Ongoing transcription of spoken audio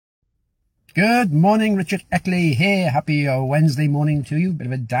Good morning, Richard Eckley here. Happy Wednesday morning to you. Bit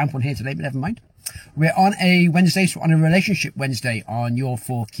of a damp one here today, but never mind. We're on a Wednesday, so on a relationship Wednesday on your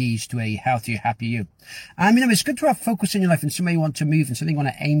 4 keys to a healthier, happier you. And it's good to have focus in your life and somewhere you want to move and something you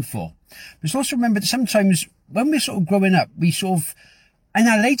want to aim for. But just also remember that sometimes when we're sort of growing up, in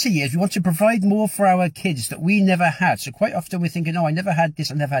our later years, we want to provide more for our kids that we never had. So quite often we're thinking, oh, I never had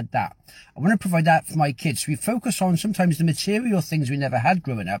this, I never had that. I want to provide that for my kids. So we focus on sometimes the material things we never had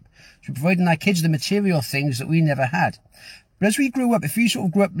growing up. So we're providing our kids the material things that we never had. But as we grew up, if you sort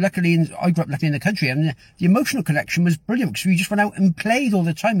of grew up luckily, I grew up luckily in the country, and the emotional connection was brilliant because we just went out and played all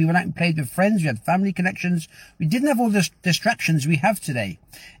the time. We went out and played with friends. We had family connections. We didn't have all the distractions we have today.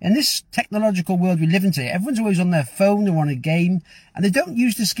 In this technological world we live in today, everyone's always on their phone or on a game, and they don't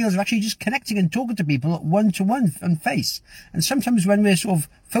use the skills of actually just connecting and talking to people one-to-one and face. And sometimes when we're sort of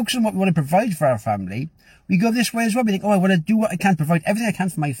focusing on what we want to provide for our family, we go this way as well. We think, oh, I want to do what I can, provide everything I can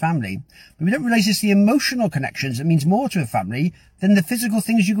for my family. But we don't realize it's the emotional connections that means more to a family than the physical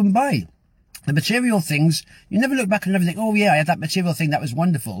things you can buy. The material things, you never look back and never think, oh yeah, I had that material thing, that was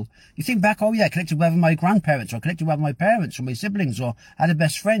wonderful. You think back, oh yeah, I connected with my grandparents, or connected with my parents, or my siblings, or had a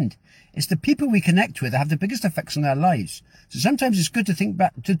best friend. It's the people we connect with that have the biggest effects on our lives. So sometimes it's good to think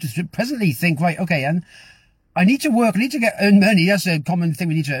back, to presently think, right, okay, and I need to work, I need to earn money. That's a common thing.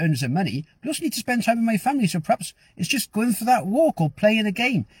 We need to earn some money. But also need to spend time with my family. So perhaps it's just going for that walk or playing a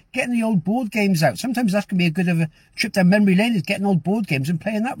game, getting the old board games out. Sometimes that can be a good of a trip down memory lane, is getting old board games and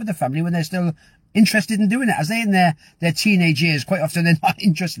playing that with the family when they're still interested in doing it. As they're in their teenage years, quite often they're not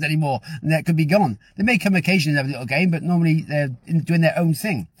interested anymore and that could be gone. They may come occasionally and have a little game, but normally they're doing their own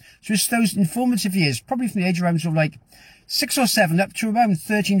thing. So it's those informative years, probably from the age around sort of like 6 or 7 up to around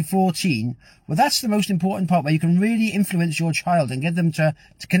 13, 14. Well, that's the most important part, where you can really influence your child and get them to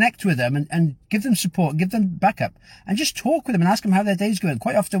connect with them and give them support, give them backup, and just talk with them and ask them how their day's going.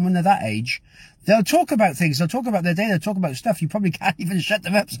 Quite often when they're that age, they'll talk about things, they'll talk about their day, they'll talk about stuff. You probably can't even shut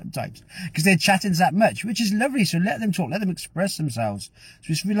them up sometimes because they're chatting that much, which is lovely. So let them talk, let them express themselves. So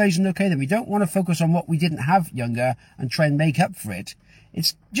just realizing, okay, then we don't want to focus on what we didn't have younger and try and make up for it.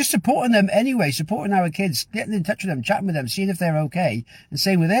 It's just supporting them anyway, supporting our kids, getting in touch with them, chatting with them, seeing if they're okay, and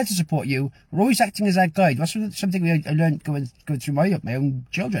saying we're there to support you. We're always acting as our guide. That's something I learned going through my own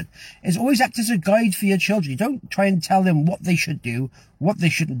children. Is always act as a guide for your children. You don't try and tell them what they should do, what they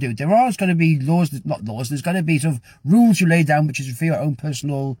shouldn't do. There are going to be not laws, there's going to be sort of rules you lay down, which is for your own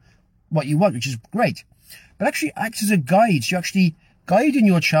personal, what you want, which is great. But actually act as a guide. So you actually guiding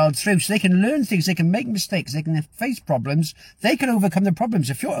your child through so they can learn things, they can make mistakes, they can face problems, they can overcome the problems.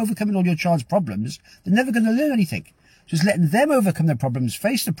 If you're overcoming all your child's problems, they're never going to learn anything. Just letting them overcome their problems,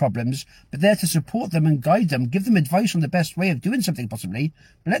 face the problems, but there to support them and guide them, give them advice on the best way of doing something possibly,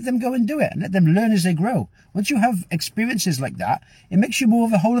 but let them go and do it and let them learn as they grow. Once you have experiences like that, it makes you more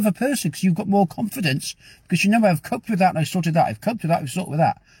of a whole of a person because you've got more confidence because you know, I've coped with that and I sorted that, I've coped with that, I've sorted with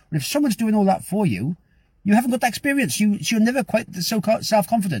that. But if someone's doing all that for you, you haven't got that experience. You're never quite so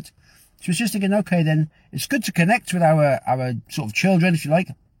self-confident. So it's just thinking, okay, then it's good to connect with our sort of children, if you like.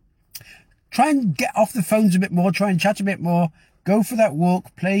 Try and get off the phones a bit more. Try and chat a bit more. Go for that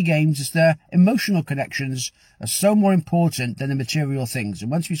walk, play games. It's the emotional connections are so more important than the material things. And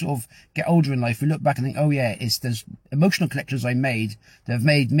once we sort of get older in life, we look back and think, oh yeah, it's those emotional connections I made that have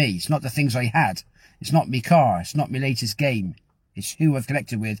made me. It's not the things I had. It's not my car. It's not my latest game. It's who I've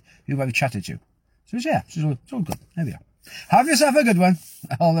connected with, who I've chatted to. So yeah, it's all good. There we are. Have yourself a good one.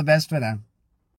 All the best for now.